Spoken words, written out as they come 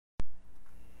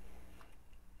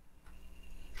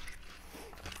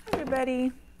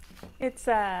everybody. It's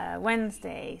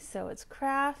Wednesday, so it's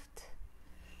craft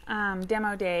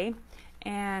demo day,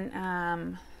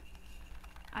 and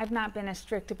I've not been as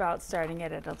strict about starting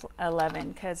it at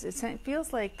 11 because it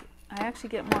feels like I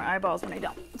actually get more eyeballs when I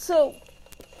don't. So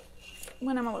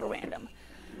when I'm a little random,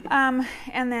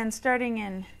 and then starting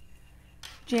in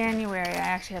January, I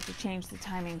actually have to change the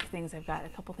timing of things. I've got a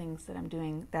couple things that I'm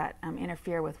doing that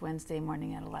interfere with Wednesday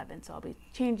morning at 11, so I'll be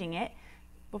changing it.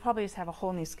 We'll probably just have a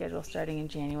whole new schedule starting in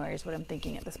January is what I'm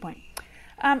thinking at this point.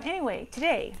 Anyway,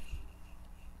 today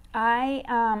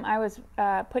I was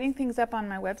putting things up on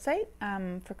my website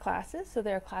for classes. So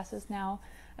there are classes now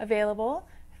available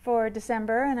for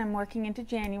December, and I'm working into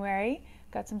January.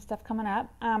 Got some stuff coming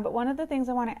up. But one of the things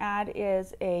I want to add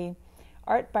is a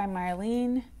Art by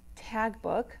Marlene tag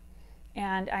book,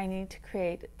 and I need to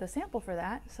create the sample for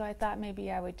that. So I thought maybe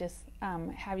I would just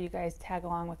have you guys tag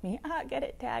along with me. Get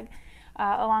it, tag.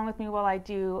 Along with me while I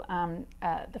do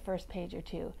the first page or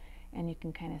two, and you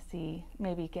can kind of see,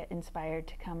 maybe get inspired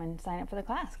to come and sign up for the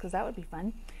class, because that would be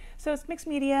fun. So it's mixed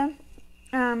media,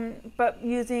 but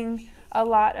using a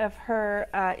lot of her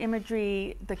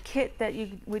imagery. The kit that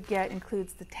you would get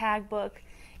includes the tag book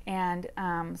and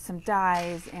some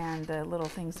dies and the little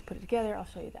things to put it together. I'll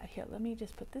show you that here. Let me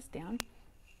just put this down.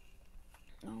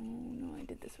 Oh no, I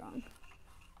did this wrong.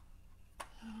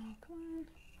 Oh, come on.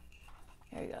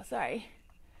 There we go, sorry.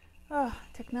 Oh,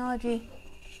 technology.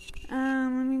 Let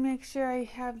me make sure I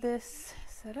have this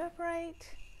set up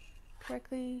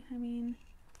correctly, so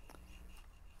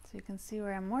you can see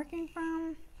where I'm working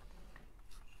from.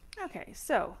 Okay,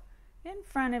 so in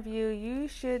front of you, you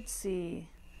should see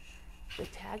the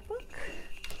tag book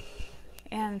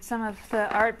and some of the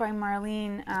Art by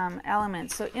Marlene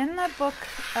elements. So in the book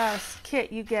kit,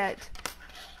 you get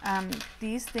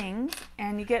these things,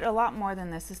 and you get a lot more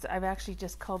than this. I've actually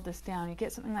just culled this down. You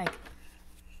get something like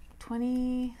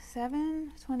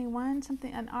 27, 21,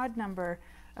 something, an odd number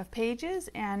of pages,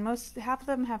 and half of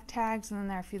them have tags, and then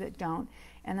there are a few that don't.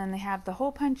 And then they have the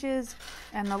hole punches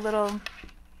and the little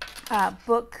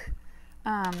book,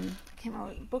 I can't remember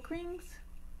what book rings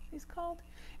these called.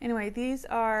 Anyway, these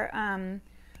are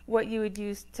what you would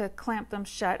use to clamp them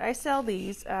shut. I sell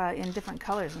these in different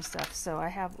colors and stuff, so I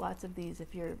have lots of these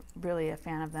if you're really a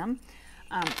fan of them.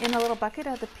 In a little bucket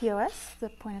of the POS, the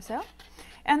point of sale.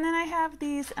 And then I have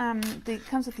these, it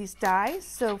comes with these dies,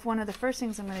 so one of the first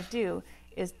things I'm going to do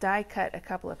is die cut a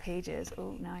couple of pages.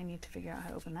 Oh, now I need to figure out how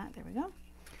to open that. There we go.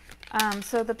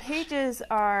 So the pages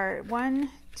are 1,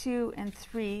 2, and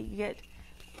 3. You get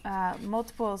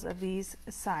multiples of these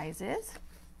sizes.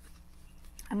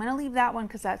 I'm going to leave that one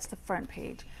because that's the front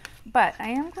page. But I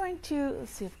am going to,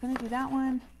 let's see, if I'm going to do that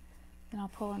one, then I'll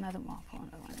pull another one.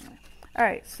 Anyway. All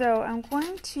right, so I'm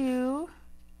going to,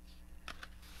 I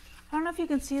don't know if you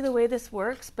can see the way this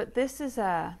works, but this is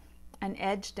an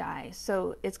edge die.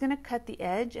 So it's going to cut the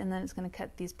edge, and then it's going to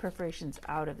cut these perforations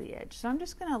out of the edge. So I'm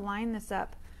just going to line this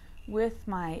up with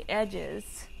my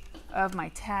edges of my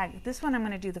tag. This one I'm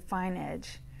going to do the fine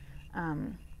edge.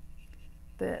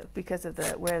 Because of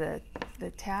where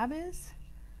the tab is.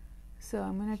 So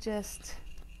I'm going to just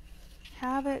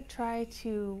have it try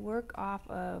to work off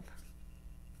of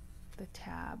the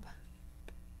tab.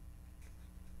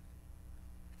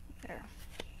 There.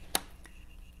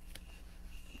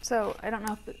 So I don't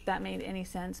know if that made any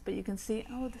sense, but you can see,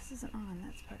 oh, this isn't on.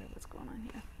 That's part of what's going on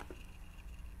here.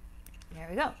 There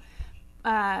we go.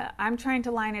 I'm trying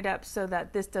to line it up so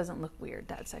that this doesn't look weird,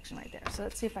 that section right there. So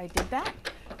let's see if I did that.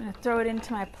 I'm going to throw it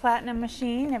into my platinum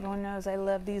machine. Everyone knows I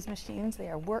love these machines. They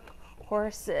are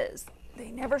workhorses. They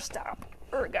never stop.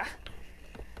 Urga.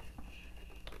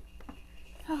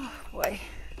 Oh boy.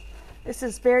 This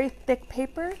is very thick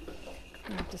paper.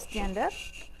 I have to stand up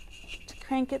to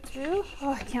crank it through.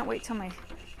 Oh, I can't wait till my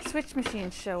switch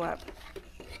machines show up.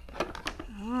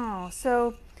 Oh,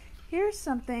 so here's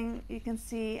something you can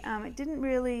see. It didn't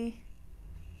really,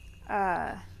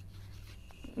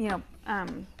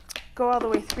 go all the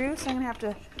way through, so I'm going to have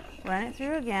to run it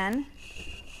through again.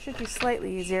 Should be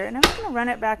slightly easier. And I'm just going to run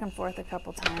it back and forth a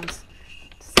couple times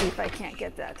to see if I can't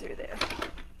get that through there.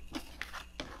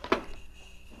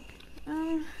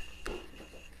 Oh,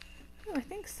 I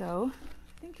think so.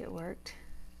 I think it worked.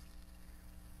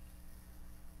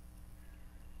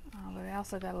 Oh, but I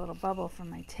also got a little bubble from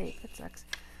my tape. That sucks.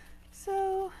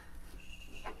 So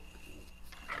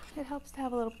it helps to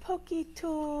have a little pokey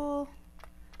tool.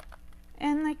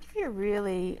 And like if you're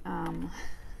really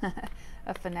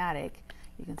a fanatic,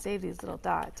 you can save these little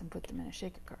dots and put them in a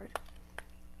shaker card.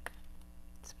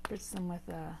 Spritz them with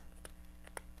a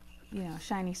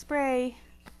shiny spray.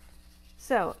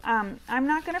 So I'm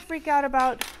not going to freak out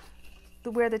about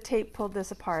where the tape pulled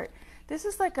this apart. This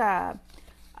is like a,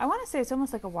 I want to say it's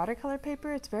almost like a watercolor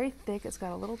paper. It's very thick. It's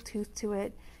got a little tooth to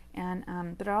it, and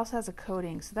but it also has a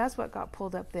coating. So that's what got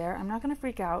pulled up there. I'm not going to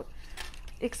freak out,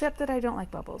 except that I don't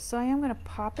like bubbles. So I am going to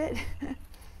pop it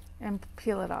and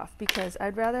peel it off, because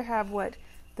I'd rather have what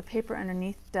the paper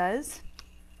underneath does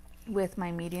with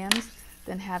my mediums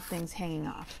than have things hanging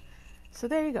off. So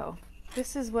there you go.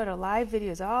 This is what a live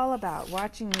video is all about,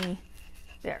 watching me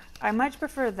there. I much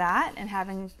prefer that and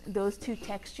having those two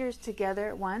textures together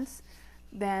at once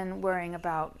than worrying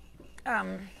about,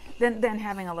 than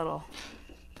having a little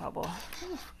bubble.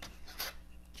 Ooh,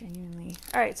 genuinely.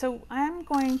 All right, so I'm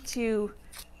going to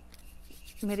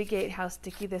mitigate how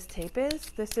sticky this tape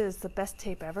is. This is the best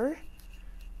tape ever.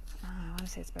 I want to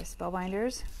say it's by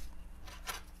Spellbinders.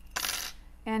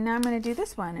 And now I'm going to do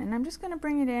this one, and I'm just going to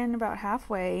bring it in about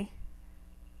halfway,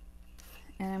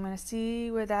 and I'm going to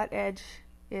see where that edge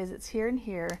is. It's here and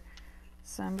here,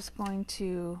 so I'm just going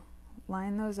to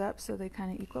line those up so they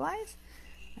kind of equalize,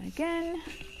 and again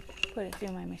put it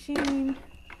through my machine.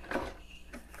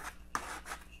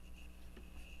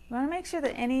 You want to make sure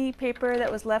that any paper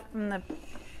that was left from the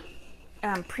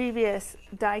previous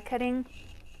die cutting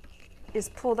is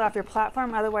pulled off your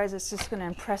platform, otherwise it's just going to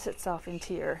impress itself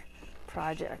into your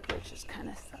project, which just kind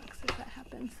of sucks if that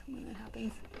happens, when that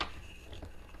happens.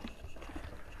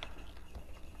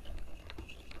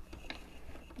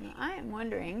 Now I am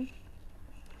wondering,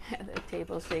 the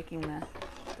table's shaking the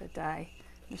die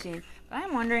machine, but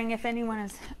I'm wondering if anyone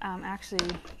is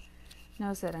actually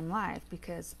knows that I'm live,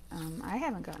 because I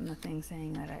haven't gotten the thing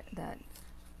saying that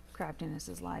Craftiness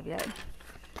is live yet.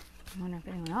 I wonder if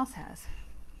anyone else has.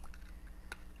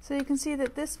 So you can see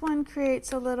that this one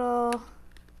creates a little,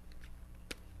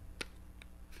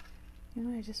 you know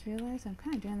what I just realized? I'm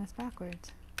kind of doing this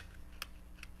backwards.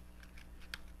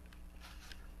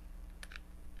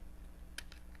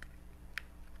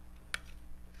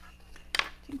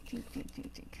 Tink, tink, tink,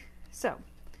 tink, tink. So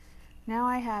now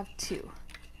I have two,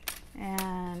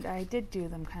 and I did do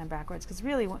them kind of backwards, because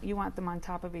really you want them on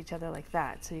top of each other like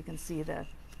that, so you can see the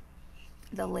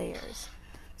layers.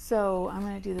 So I'm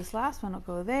going to do this last one. I'll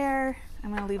go there.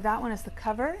 I'm going to leave that one as the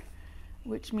cover,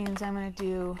 which means I'm going to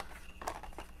do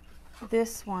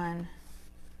this one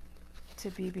to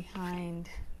be behind,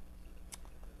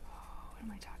 what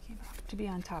am I talking about? To be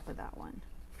on top of that one.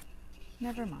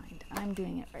 Never mind, I'm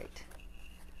doing it right.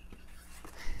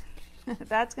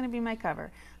 That's going to be my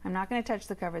cover. I'm not going to touch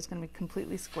the cover, it's going to be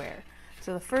completely square.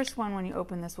 So the first one when you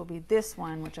open this will be this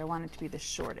one, which I want it to be the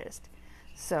shortest.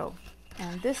 So,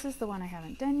 and this is the one I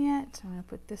haven't done yet. So I'm going to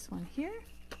put this one here.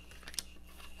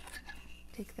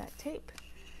 Take that tape.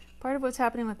 Part of what's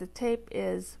happening with the tape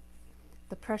is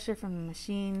the pressure from the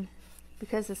machine.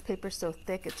 Because this paper is so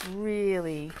thick, it's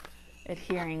really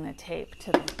adhering the tape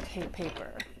to the tape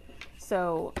paper.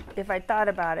 So if I thought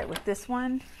about it with this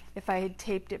one, if I had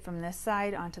taped it from this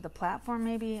side onto the platform,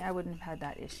 maybe I wouldn't have had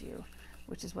that issue,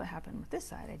 which is what happened with this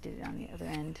side. I did it on the other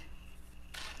end.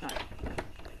 All right.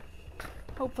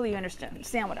 Hopefully you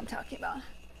understand what I'm talking about.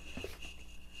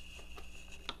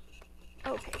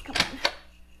 Okay, come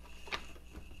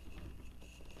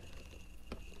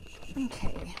on.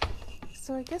 Okay,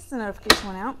 so I guess the notification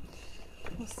went out.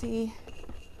 We'll see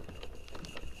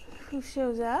who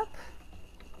shows up.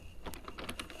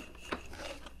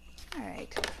 All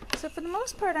right, so for the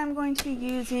most part, I'm going to be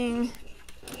using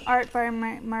Art by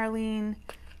Marlene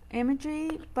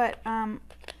imagery, but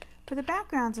for the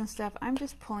backgrounds and stuff, I'm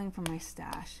just pulling from my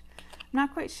stash. I'm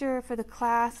not quite sure for the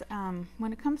class,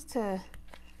 when it comes to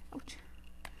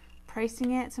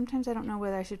pricing it, sometimes I don't know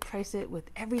whether I should price it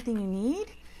with everything you need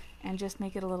and just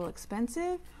make it a little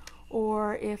expensive,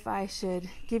 or if I should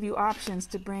give you options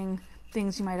to bring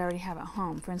things you might already have at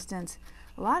home. For instance,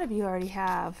 a lot of you already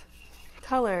have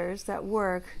colors that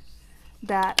work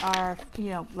that are, you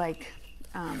know, like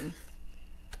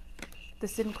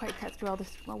this didn't quite cut through all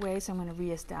this way, so I'm going to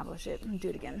reestablish it and do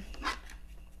it again.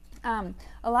 A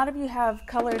lot of you have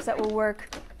colors that will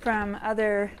work from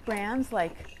other brands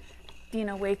like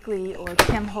Dina Wakley or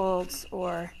Tim Holtz,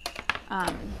 or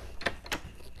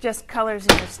just colors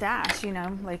in your stash, you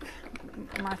know, like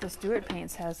Martha Stewart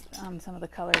Paints has some of the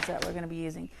colors that we're going to be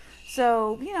using.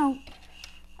 So, you know,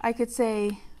 I could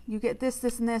say you get this,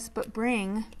 this, and this, but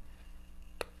bring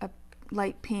a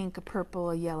light pink, a purple,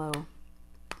 a yellow.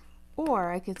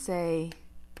 Or I could say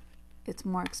it's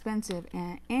more expensive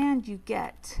and you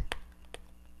get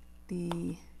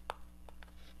the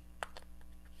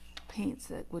paints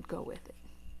that would go with it.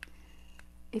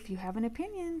 If you have an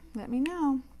opinion, let me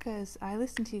know, because I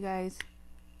listen to you guys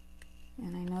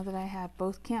And I know that I have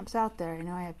both camps out there. I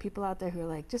know I have people out there who are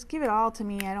like, just give it all to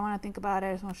me. I don't want to think about it.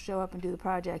 I just want to show up and do the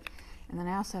project. And then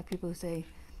I also have people who say,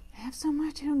 I have so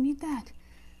much, I don't need that.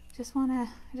 I just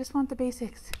want the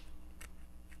basics.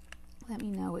 Let me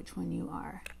know which one you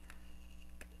are.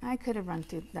 I could have run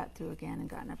through that again and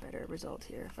gotten a better result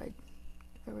here if I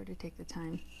were to take the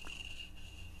time.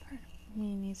 Part of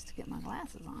me needs to get my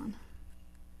glasses on.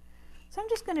 So I'm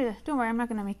just going to, don't worry, I'm not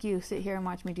going to make you sit here and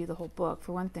watch me do the whole book.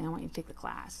 For one thing, I want you to take the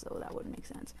class, so that wouldn't make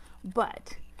sense.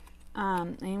 But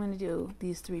I'm going to do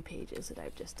these 3 pages that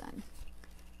I've just done.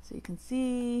 So you can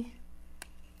see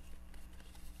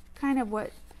kind of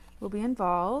what will be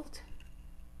involved.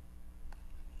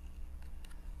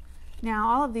 Now,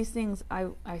 all of these things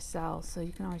I sell, so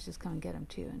you can always just come and get them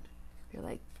too. And you're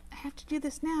like, I have to do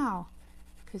this now,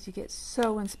 because you get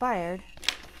so inspired,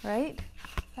 right?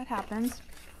 That happens.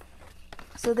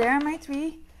 So there are my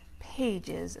 3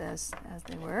 pages as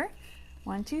they were.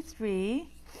 1, 2, 3.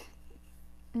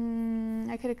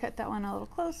 I could have cut that one a little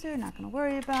closer, not going to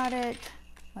worry about it.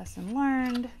 Lesson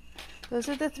learned. Those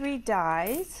are the 3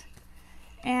 dies.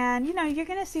 And you know, you're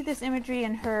going to see this imagery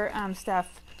in her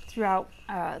stuff throughout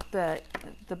the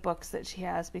books that she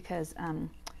has, because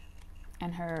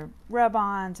and her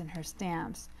rub-ons and her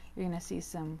stamps, you're going to see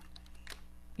some,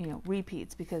 you know,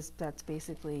 repeats, because that's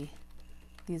basically,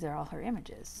 these are all her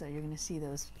images. So you're going to see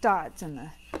those dots and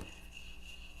the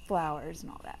flowers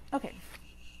and all that. Okay,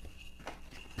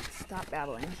 stop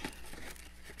babbling.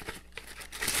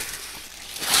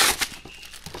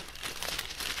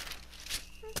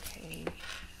 Okay,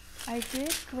 I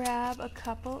did grab a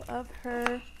couple of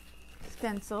her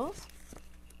stencils.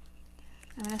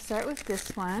 I'm going to start with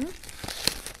this one.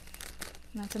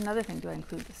 And that's another thing. Do I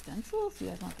include the stencils? Do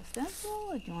you guys want the stencil?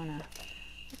 Or do you want to...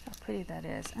 Look how pretty that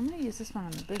is. I'm going to use this one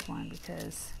on the big one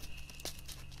because...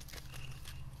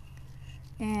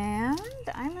 And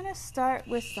I'm going to start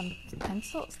with some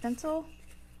stencil,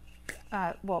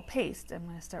 well, paste. I'm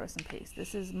going to start with some paste.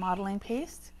 This is modeling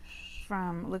paste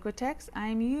from Liquitex.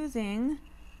 I'm using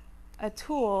a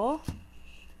tool.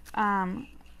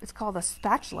 It's called a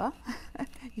spatula.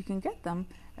 You can get them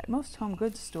at most home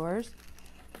goods stores.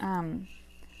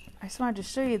 I just wanted to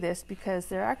show you this because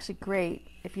they're actually great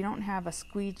if you don't have a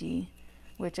squeegee,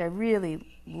 which I really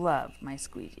love my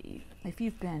squeegee. If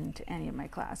you've been to any of my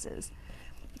classes,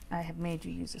 I have made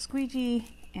you use a squeegee,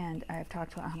 and I have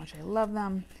talked about how much I love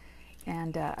them,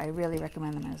 and I really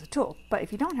recommend them as a tool. But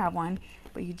if you don't have one,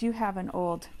 but you do have an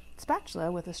old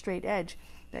spatula with a straight edge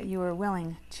that you are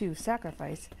willing to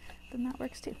sacrifice, then that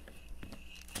works too.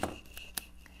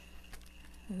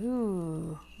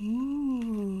 Ooh,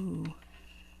 ooh.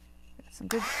 Got some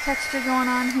good texture going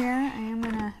on here. I am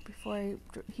gonna, before I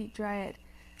heat dry it,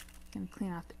 I'm gonna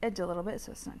clean off the edge a little bit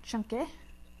so it's not chunky.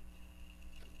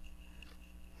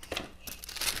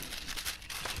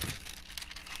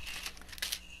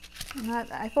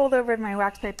 I fold over my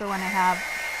wax paper when I have,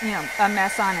 you know, a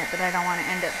mess on it that I don't want to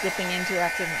end up dipping into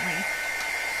accidentally.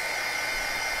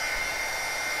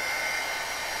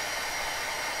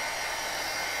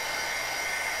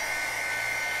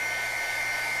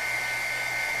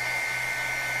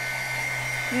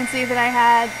 You can see that I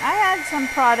had some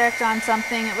product on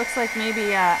something. It looks like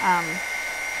maybe I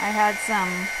had some.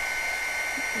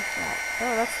 What is that?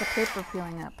 Oh, that's the paper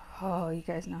peeling up. Oh, you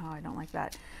guys know how I don't like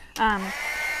that.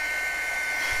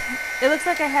 It looks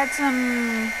like I had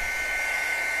some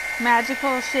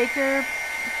magical shaker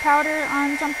powder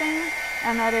on something,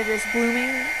 and that it is blooming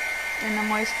in the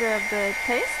moisture of the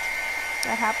paste.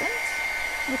 That happens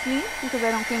with me because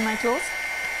I don't clean my tools.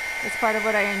 It's part of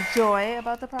what I enjoy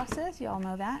about the process. You all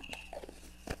know that.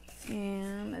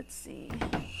 And let's see.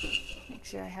 Make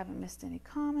sure I haven't missed any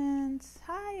comments.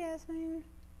 Hi, Yasmin.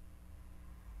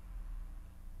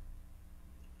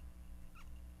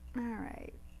 All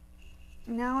right.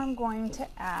 Now I'm going to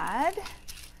add.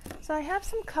 So I have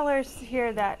some colors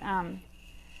here that I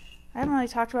haven't really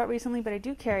talked about recently, but I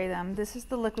do carry them. This is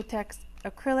the Liquitex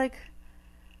acrylic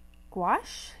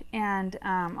gouache, and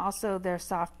also their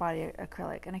soft body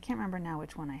acrylic, and I can't remember now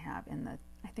which one I have in the,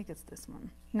 I think it's this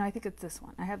one. No, I think it's this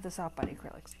one. I have the soft body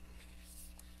acrylics.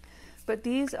 But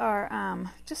these are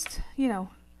just, you know,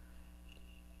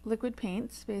 liquid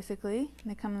paints basically.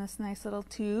 They come in this nice little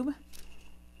tube,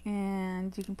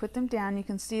 and you can put them down. You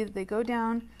can see that they go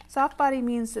down. Soft body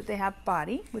means that they have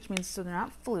body, which means so they're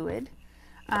not fluid,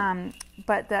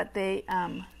 but that they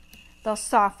they'll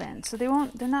soften, so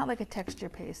they're not like a texture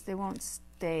paste. They won't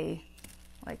stay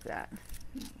like that.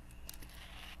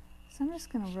 So I'm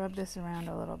just going to rub this around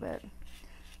a little bit.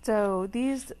 So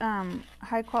these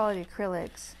high quality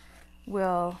acrylics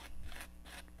will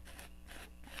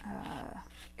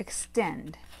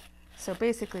extend. So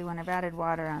basically when I've added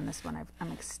water on this one,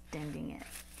 I'm extending it.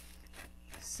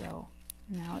 So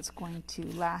now it's going to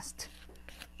last,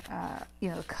 you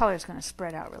know, the color is going to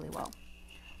spread out really well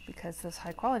because those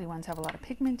high quality ones have a lot of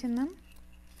pigment in them,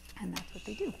 and that's what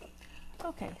they do.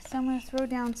 Okay, so I'm going to throw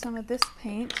down some of this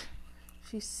paint.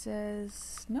 She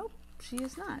says, nope, she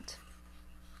is not.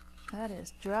 That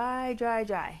is dry, dry,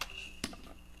 dry.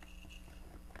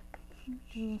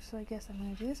 So I guess I'm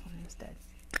going to do this one instead.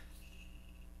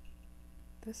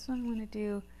 This one I'm going to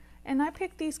do, and I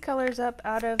picked these colors up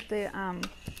out of the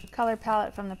color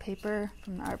palette from the paper,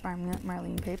 from the Art by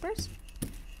Marlene papers.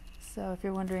 So if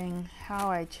you're wondering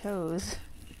how I chose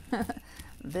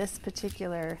this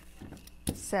particular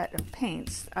set of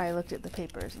paints, I looked at the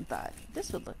papers and thought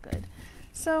this would look good.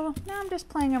 So now I'm just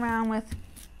playing around with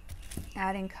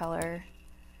adding color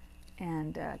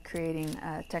and creating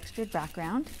a textured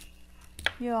background.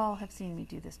 You all have seen me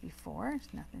do this before,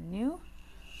 it's nothing new.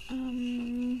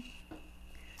 I'm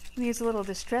gonna use a little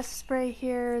distress spray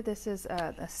here. This is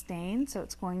a stain, so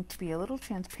it's going to be a little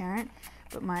transparent,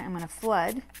 but I'm going to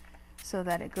flood so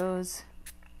that it goes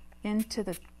into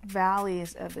the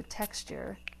valleys of the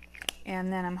texture.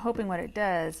 And then I'm hoping what it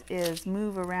does is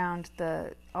move around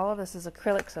all of this is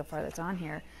acrylic so far that's on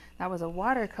here. That was a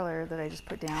watercolor that I just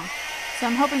put down. So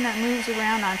I'm hoping that moves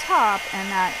around on top, and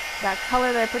that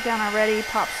color that I put down already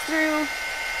pops through.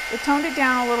 It toned it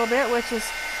down a little bit, which is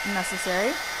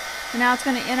necessary. And now it's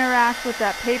going to interact with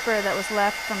that paper that was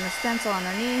left from the stencil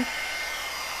underneath.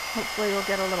 Hopefully we'll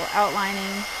get a little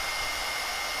outlining.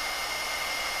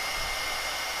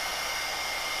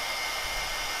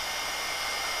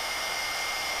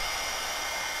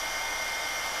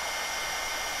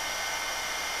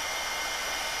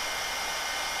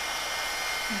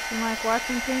 Nothing like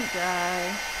watching paint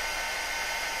dry.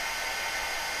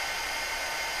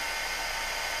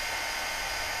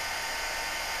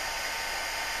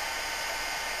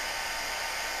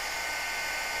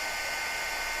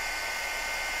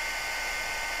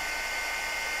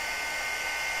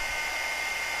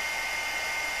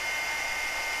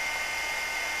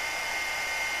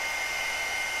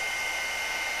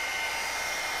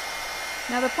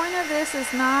 Now the point of this is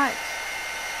not,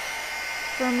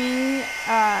 for me,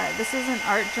 this isn't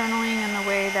art journaling in the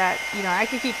way that, you know, I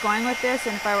could keep going with this,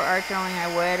 and if I were art journaling I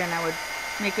would, and I would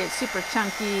make it super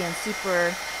chunky and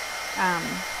super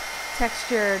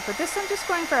textured, but this I'm just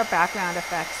going for a background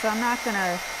effect, so I'm not going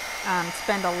to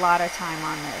spend a lot of time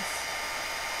on this.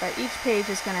 But each page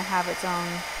is going to have its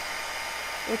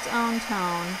own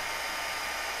tone.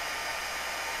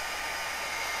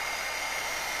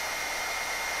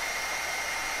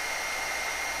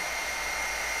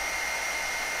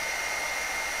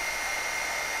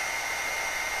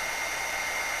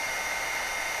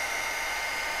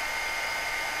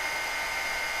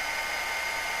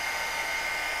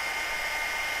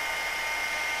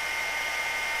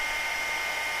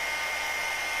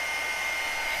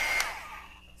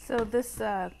 So this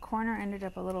corner ended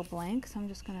up a little blank, so I'm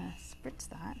just going to spritz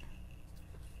that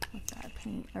with that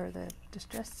paint, or the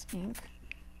distress ink.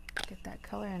 Get that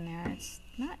color in there. It's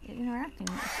not interacting.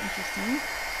 It's interesting.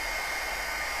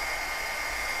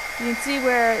 You can see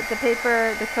where the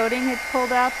paper, the coating had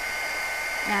pulled up,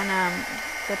 and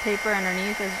the paper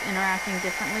underneath is interacting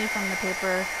differently from the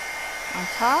paper on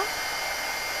top.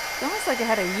 It's almost like it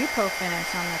had a Yupo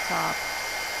finish on the top.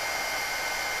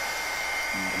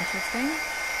 Interesting.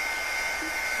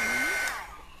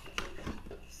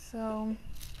 So,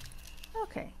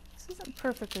 okay, this isn't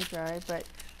perfectly dry, but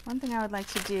one thing I would like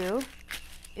to do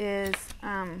is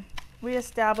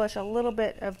reestablish a little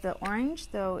bit of the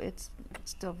orange, though it's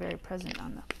still very present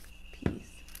on the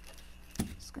piece.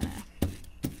 Just gonna,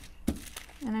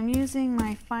 and I'm using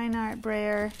my fine art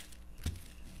brayer,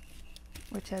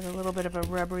 which has a little bit of a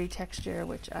rubbery texture,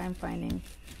 which I'm finding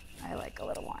I like a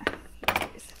little more.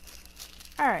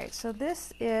 All right, so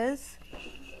this is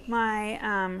my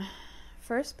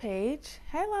first page.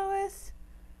 Hi, Lois.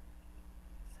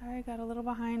 Sorry, I got a little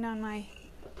behind on my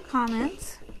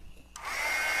comments.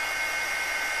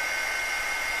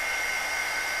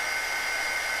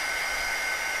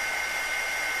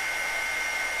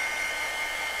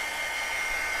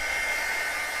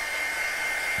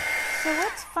 So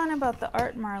what's fun about the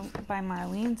Art by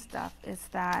Marlene stuff is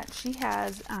that she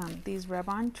has these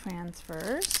rub-on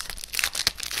transfers.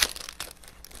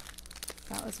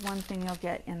 That was one thing you'll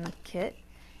get in the kit.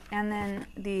 And then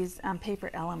these paper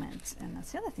elements, and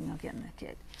that's the other thing you'll get in the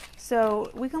kit. So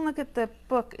we can look at the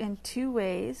book in two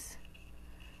ways,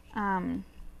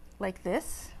 like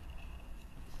this,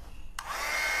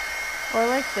 or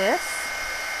like this.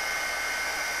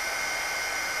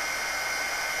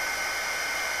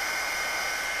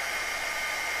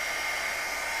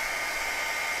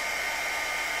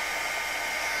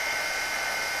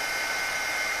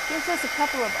 Gives us a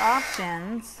couple of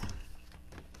options.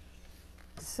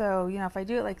 So, you know, if I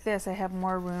do it like this, I have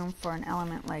more room for an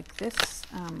element like this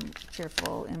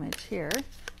cheerful image here,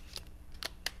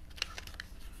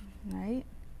 right?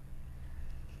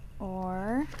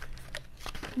 Or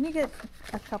let me get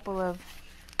a couple of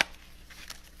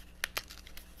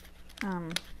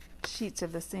sheets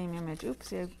of the same image.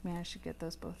 Oops, I managed to get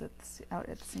those both out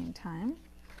at the same time.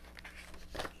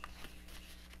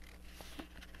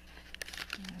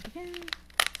 Again.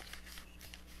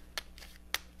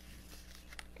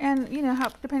 And you know,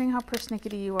 depending how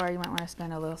persnickety you are, you might want to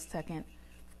spend a little second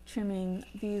trimming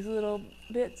these little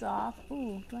bits off.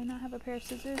 Ooh, do I not have a pair of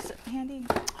scissors handy?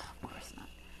 Oh, of course not.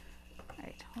 All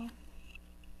right. Well,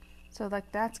 so like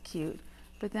that's cute,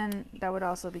 but then that would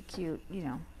also be cute, you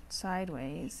know,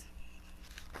 sideways.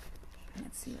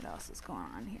 Let's see what else is going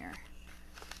on here.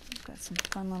 We've got some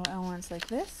fun little elements like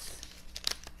this.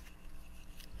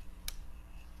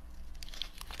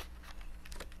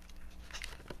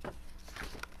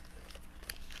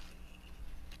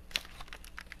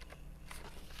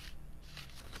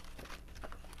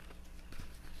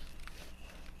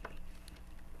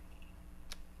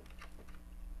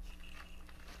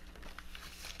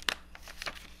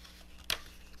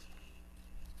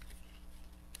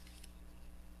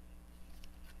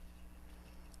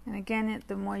 And again,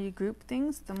 the more you group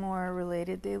things, the more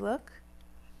related they look.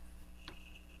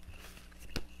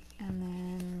 And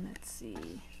then, let's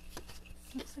see.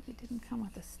 Looks like it didn't come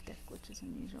with a stick, which is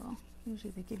unusual.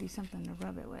 Usually they give you something to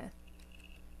rub it with.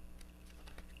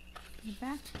 The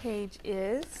back page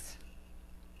is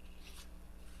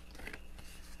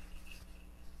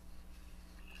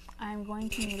I'm going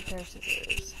to need a pair of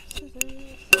scissors.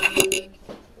 Scissors.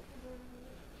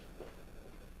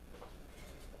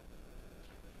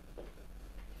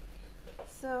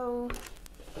 So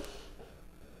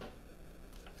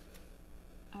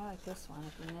I like this one.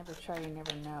 If you never try, you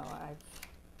never know. I've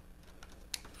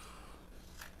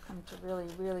come to really,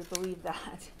 really believe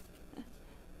that.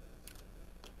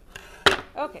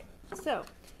 Okay, so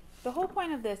the whole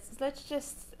point of this is, let's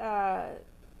just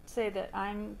say that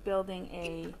I'm building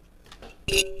a,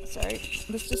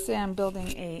 let's just say I'm building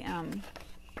a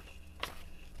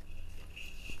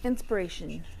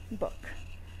inspiration book.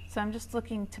 So I'm just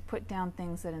looking to put down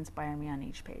things that inspire me on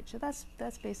each page. So that's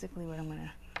basically what I'm going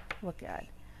to look at.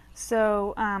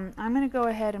 So I'm going to go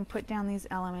ahead and put down these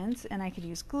elements, and I could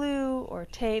use glue or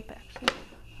tape. Actually,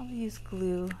 I'll use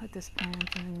glue at this point. I'm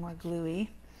feeling more gluey. You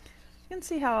can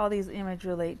see how all these images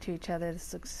relate to each other.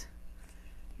 This looks,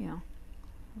 you know,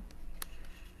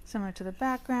 similar to the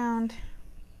background.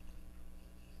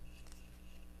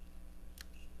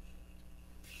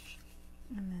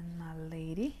 And then my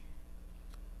lady.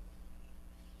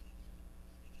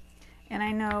 And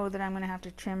I know that I'm going to have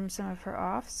to trim some of her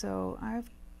off, so I'm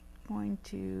going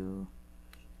to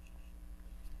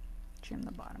trim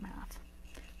the bottom half,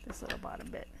 this little bottom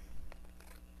bit.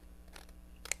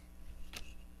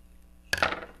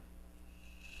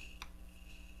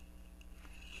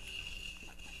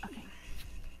 Okay,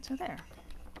 so there.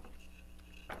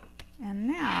 And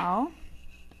now,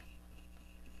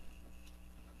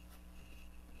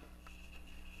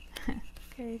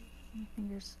 okay, my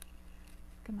fingers.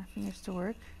 Get my fingers to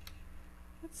work.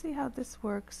 Let's see how this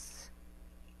works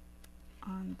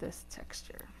on this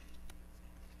texture.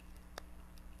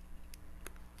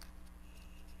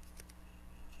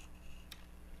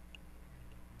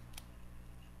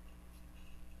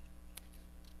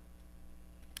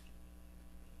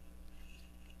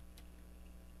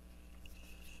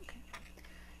 Okay.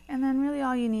 And then really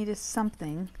all you need is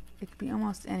something, it could be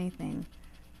almost anything,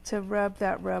 to rub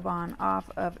that rub-on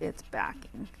off of its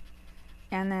backing.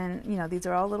 And then, you know, these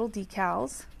are all little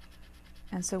decals.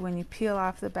 And so when you peel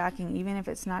off the backing, even if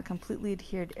it's not completely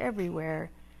adhered everywhere,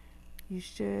 you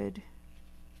should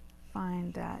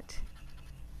find that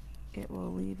it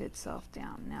will leave itself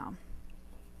down. Now,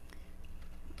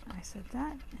 I said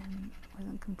that and it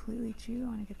wasn't completely true. I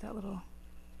want to get that little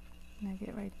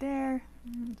nugget right there.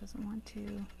 It doesn't want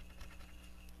to.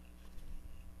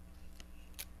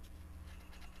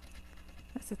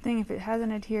 That's the thing, if it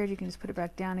hasn't adhered, you can just put it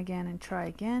back down again and try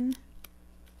again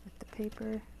with the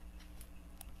paper.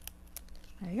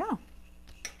 There you go.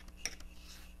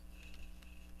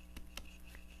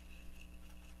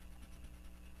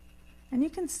 And you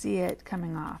can see it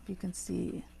coming off. You can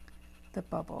see the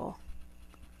bubble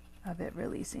of it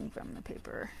releasing from the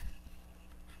paper.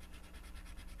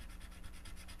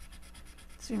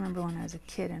 So remember when I was a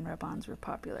kid and rub-ons were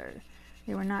popular.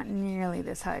 They were not nearly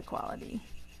this high quality.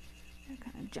 They're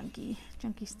kind of junky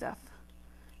stuff.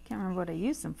 Can't remember what I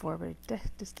used them for, but I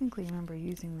distinctly remember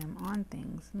using them on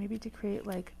things. Maybe to create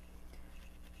like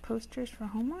posters for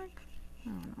homework? I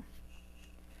don't know.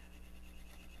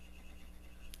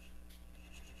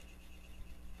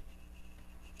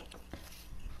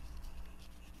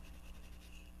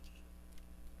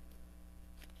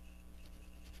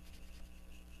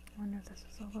 I wonder if this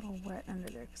is a little wet under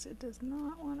there because it does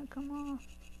not want to come off.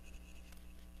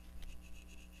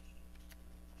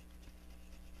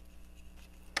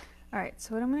 Alright,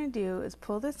 so what I'm going to do is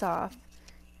pull this off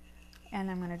and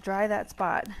I'm going to dry that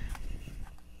spot.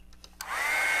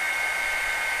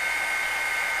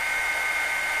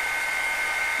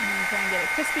 I'm going to try and get it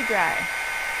crispy dry.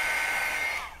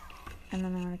 And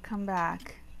then I'm going to come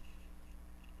back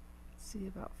and see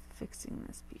about fixing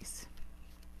this piece.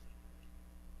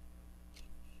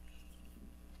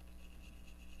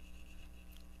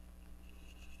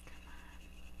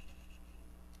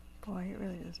 Boy, it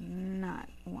really does not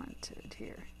want to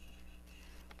adhere.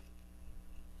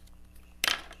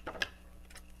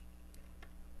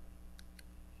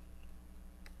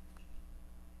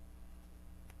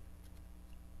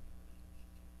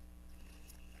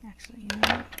 Actually, you know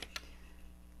what?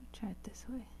 Try it this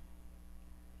way.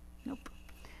 Nope.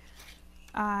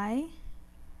 I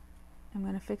am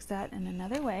going to fix that in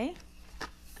another way.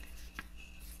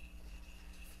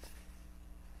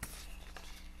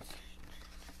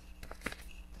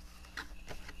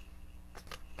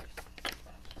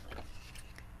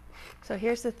 So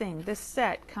here's the thing, this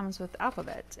set comes with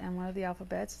alphabets, and one of the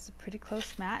alphabets is a pretty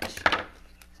close match. So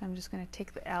I'm just going to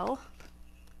take the L.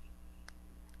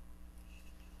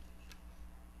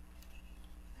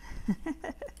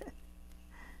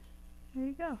 There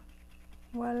you go.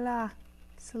 Voila,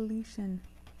 solution.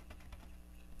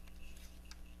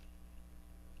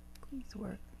 Please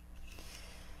work.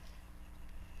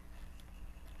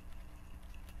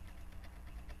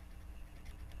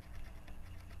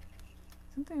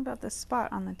 Something about the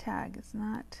spot on the tag is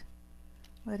not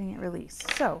letting it release.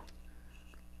 So,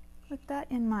 with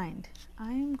that in mind,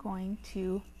 I am going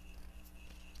to,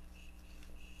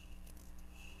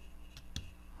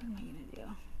 what am I going to do?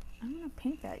 I'm going to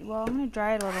paint that. Well, I'm going to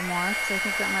dry it a little more because I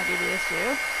think that might be the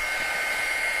issue.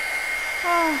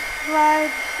 Oh,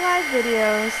 live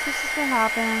videos. This is what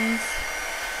happens.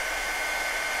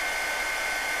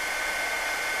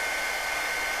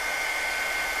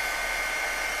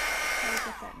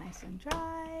 Nice and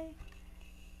dry,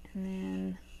 and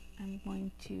then I'm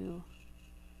going to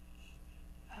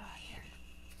here.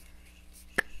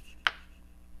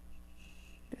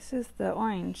 This is the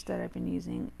orange that I've been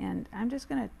using, and I'm just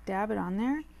going to dab it on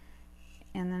there,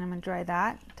 and then I'm going to dry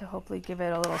that to hopefully give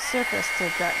it a little surface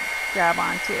to grab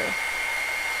onto.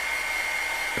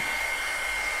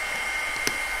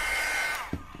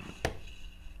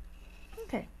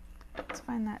 Okay, let's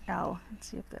find that L and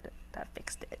see if that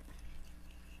fixed it.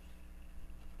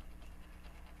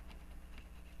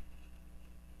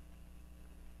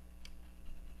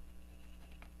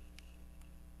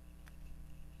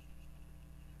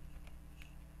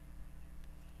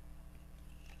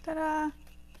 Ta-da!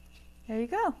 There you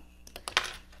go.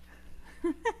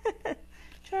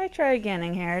 Try again,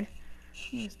 Angharad.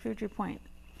 You just proved your point.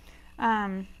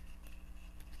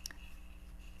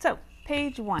 So,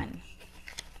 page 1.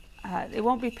 It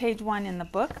won't be page 1 in the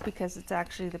book because it's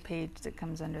actually the page that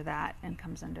comes under that and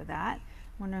comes under that.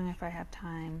 I'm wondering if I have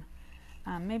time.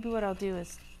 Maybe what I'll do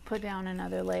is put down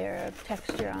another layer of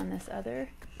texture on this other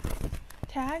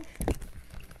tag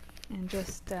and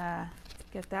just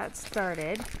get that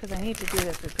started because I need to do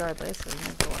this regardless, so I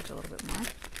need to watch a little bit more.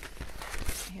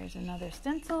 Here's another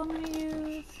stencil I'm going to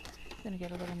use. I'm going to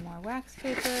get a little more wax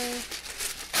paper.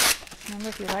 Remember,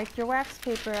 if you like your wax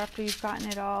paper after you've gotten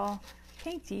it all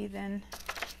painty, then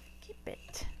keep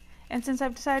it. And since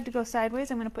I've decided to go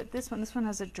sideways, I'm going to put this one. This one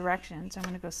has a direction, so I'm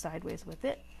going to go sideways with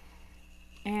it.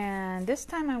 And this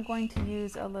time I'm going to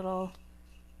use a little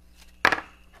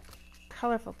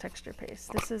colorful texture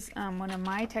paste. This is one of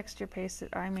my texture pastes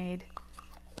that I made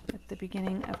at the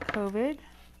beginning of COVID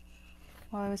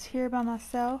while I was here by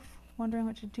myself, wondering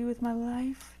what to do with my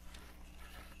life.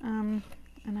 And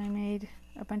I made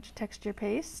a bunch of texture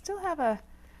pastes. Still have a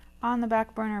on the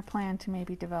back burner plan to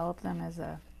maybe develop them as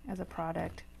a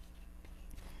product.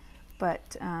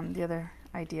 But the other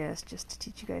idea is just to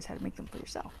teach you guys how to make them for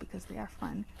yourself because they are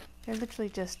fun. They're literally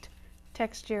just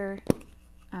texture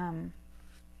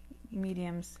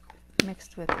mediums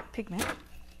mixed with pigment.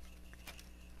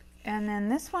 And then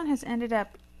this one has ended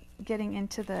up getting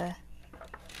into the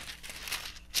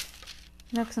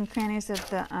nooks and crannies of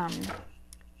the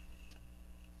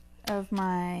of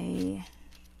my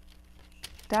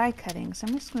die cutting. So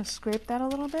I'm just going to scrape that a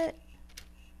little bit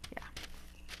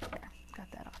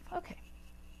Okay.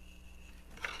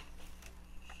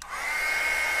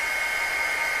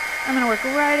 I'm going to work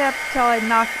right up till I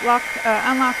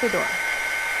unlock the door.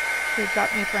 They've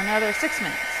got me for another 6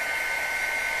 minutes.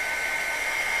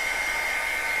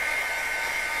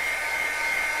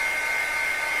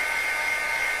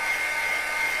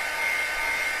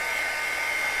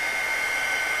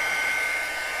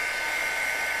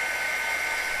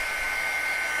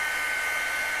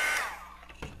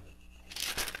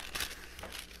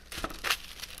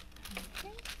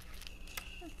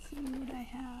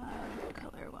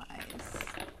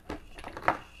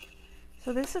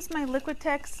 So this is my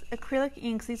Liquitex acrylic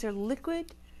inks. These are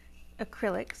liquid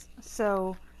acrylics.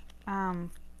 So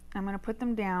I'm going to put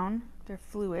them down. They're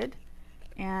fluid.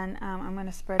 And I'm going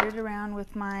to spread it around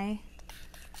with my,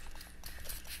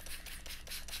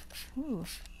 and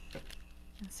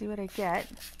see what I get.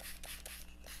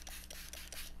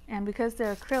 And because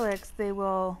they're acrylics, they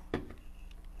will,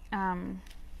 I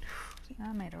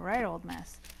made a right old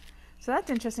mess. So that's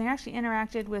interesting. I actually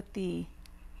interacted with the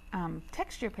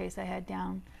texture paste I had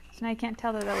down. So now you can't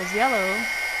tell that that was yellow.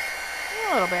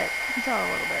 A little bit. You can tell a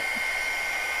little bit.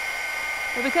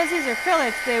 But because these are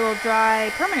acrylics, they will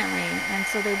dry permanently, and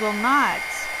so they will not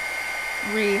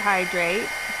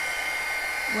rehydrate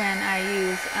when I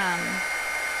use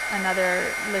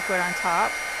another liquid on top.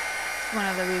 It's one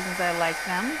of the reasons I like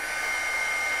them.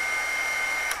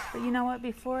 But you know what?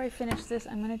 Before I finish this,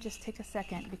 I'm going to just take a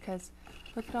second, because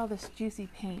look at all this juicy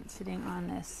paint sitting on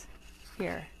this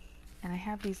here. And I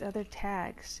have these other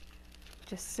tags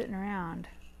just sitting around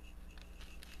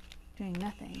doing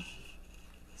nothing.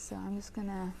 So I'm just going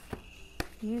to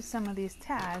use some of these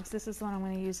tags. This is the one I'm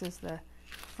going to use as the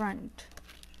front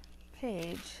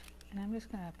page. And I'm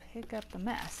just going to pick up the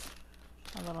mess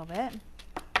a little bit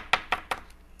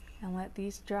and let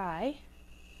these dry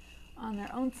on their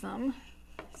own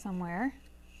somewhere.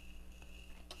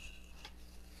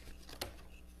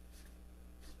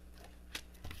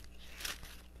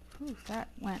 Ooh, that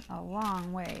went a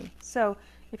long way. So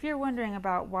if you're wondering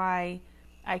about why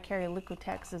I carry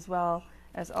Liquitex as well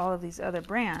as all of these other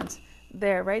brands,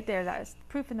 right there, that's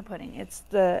proof in the pudding. It's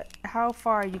the how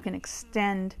far you can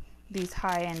extend these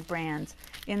high-end brands.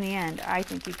 In the end, I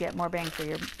think you get more bang for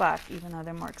your buck, even though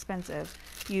they're more expensive,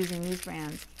 using these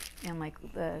brands and like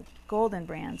the golden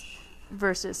brands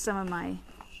versus some of my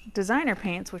designer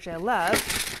paints, which I love,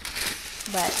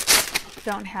 but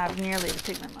don't have nearly the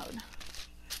pigment load.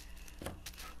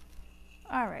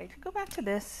 All right, go back to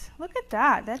this. Look at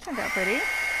that. That turned out pretty.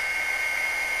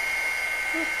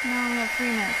 Oops, now we have 3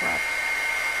 minutes left.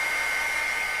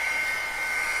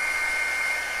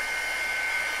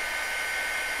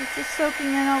 It's just soaking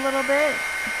in a little bit.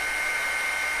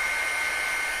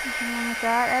 Nothing wrong with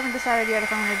that. I haven't decided yet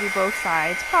if I'm going to do both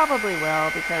sides. Probably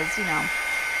will, because, you know,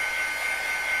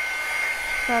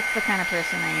 that's the kind of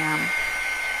person I am.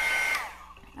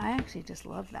 I actually just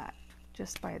love that,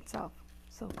 just by itself.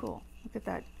 So cool. Look at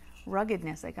that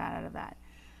ruggedness I got out of that.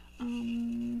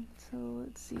 So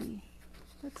let's see.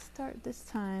 Let's start this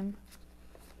time.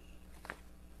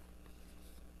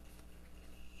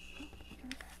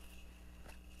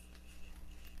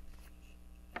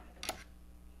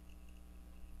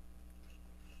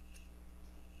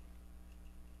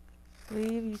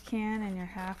 Believe you can, and you're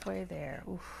halfway there.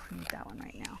 Oof, I need that one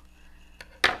right now.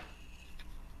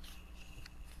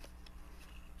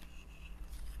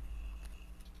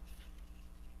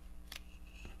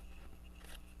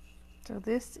 So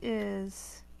this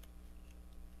is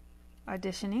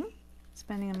auditioning,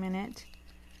 spending a minute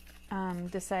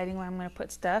deciding where I'm going to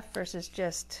put stuff versus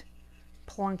just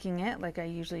plunking it like I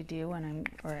usually do when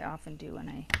I often do when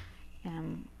I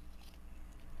am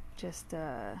just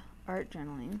art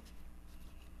journaling.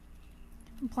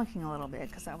 I'm plunking a little bit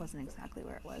because that wasn't exactly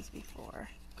where it was before.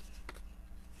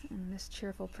 And this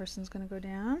cheerful person's going to go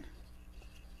down.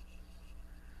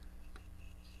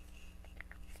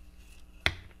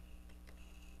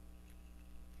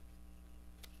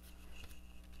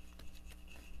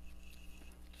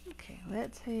 Okay,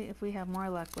 let's see if we have more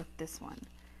luck with this one.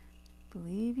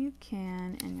 Believe you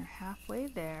can, and you're halfway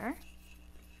there.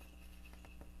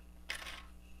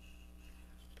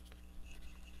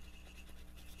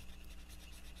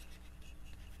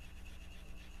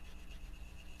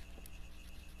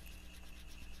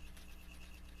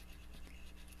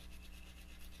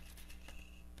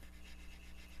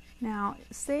 Now,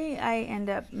 say I end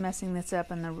up messing this up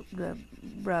and the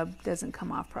rub doesn't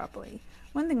come off properly.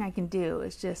 One thing I can do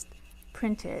is just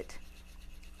print it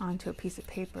onto a piece of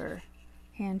paper,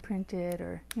 hand print it,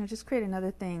 or just create another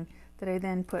thing that I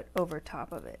then put over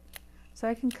top of it. So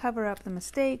I can cover up the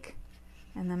mistake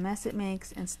and the mess it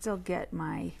makes and still get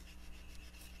my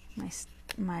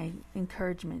my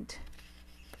encouragement.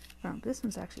 This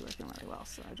one's actually working really well,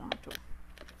 so I don't have to.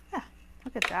 Yeah,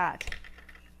 look at that.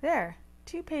 There,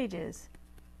 2 pages.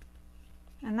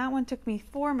 And that one took me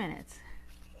 4 minutes.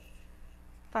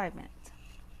 5 minutes.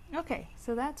 Okay,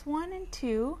 so that's 1 and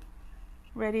 2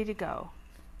 ready to go.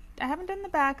 I haven't done the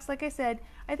backs, like I said.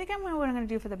 I think what I'm going to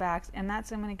do for the backs, and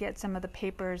that's I'm going to get some of the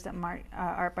papers that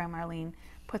Art by Marlene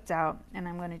puts out, and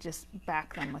I'm going to just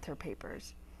back them with her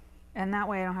papers. And that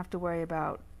way I don't have to worry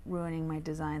about ruining my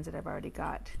designs that I've already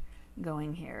got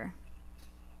going here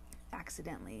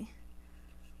accidentally.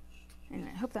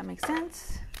 Anyway, I hope that makes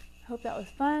sense. I hope that was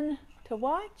fun to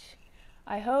watch.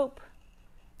 I hope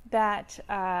that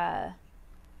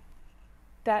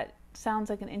that sounds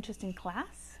like an interesting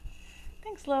class.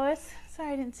 Thanks, Lois.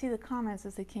 Sorry I didn't see the comments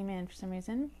as they came in for some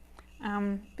reason.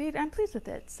 But I'm pleased with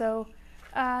it. So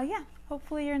yeah,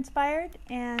 hopefully you're inspired.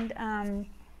 And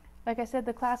like I said,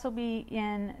 the class will be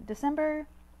in December.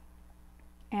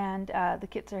 And the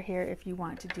kits are here if you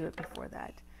want to do it before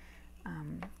that.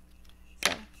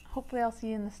 So hopefully I'll see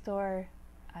you in the store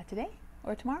today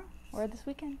or tomorrow or this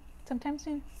weekend, sometime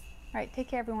soon. All right, take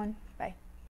care, everyone.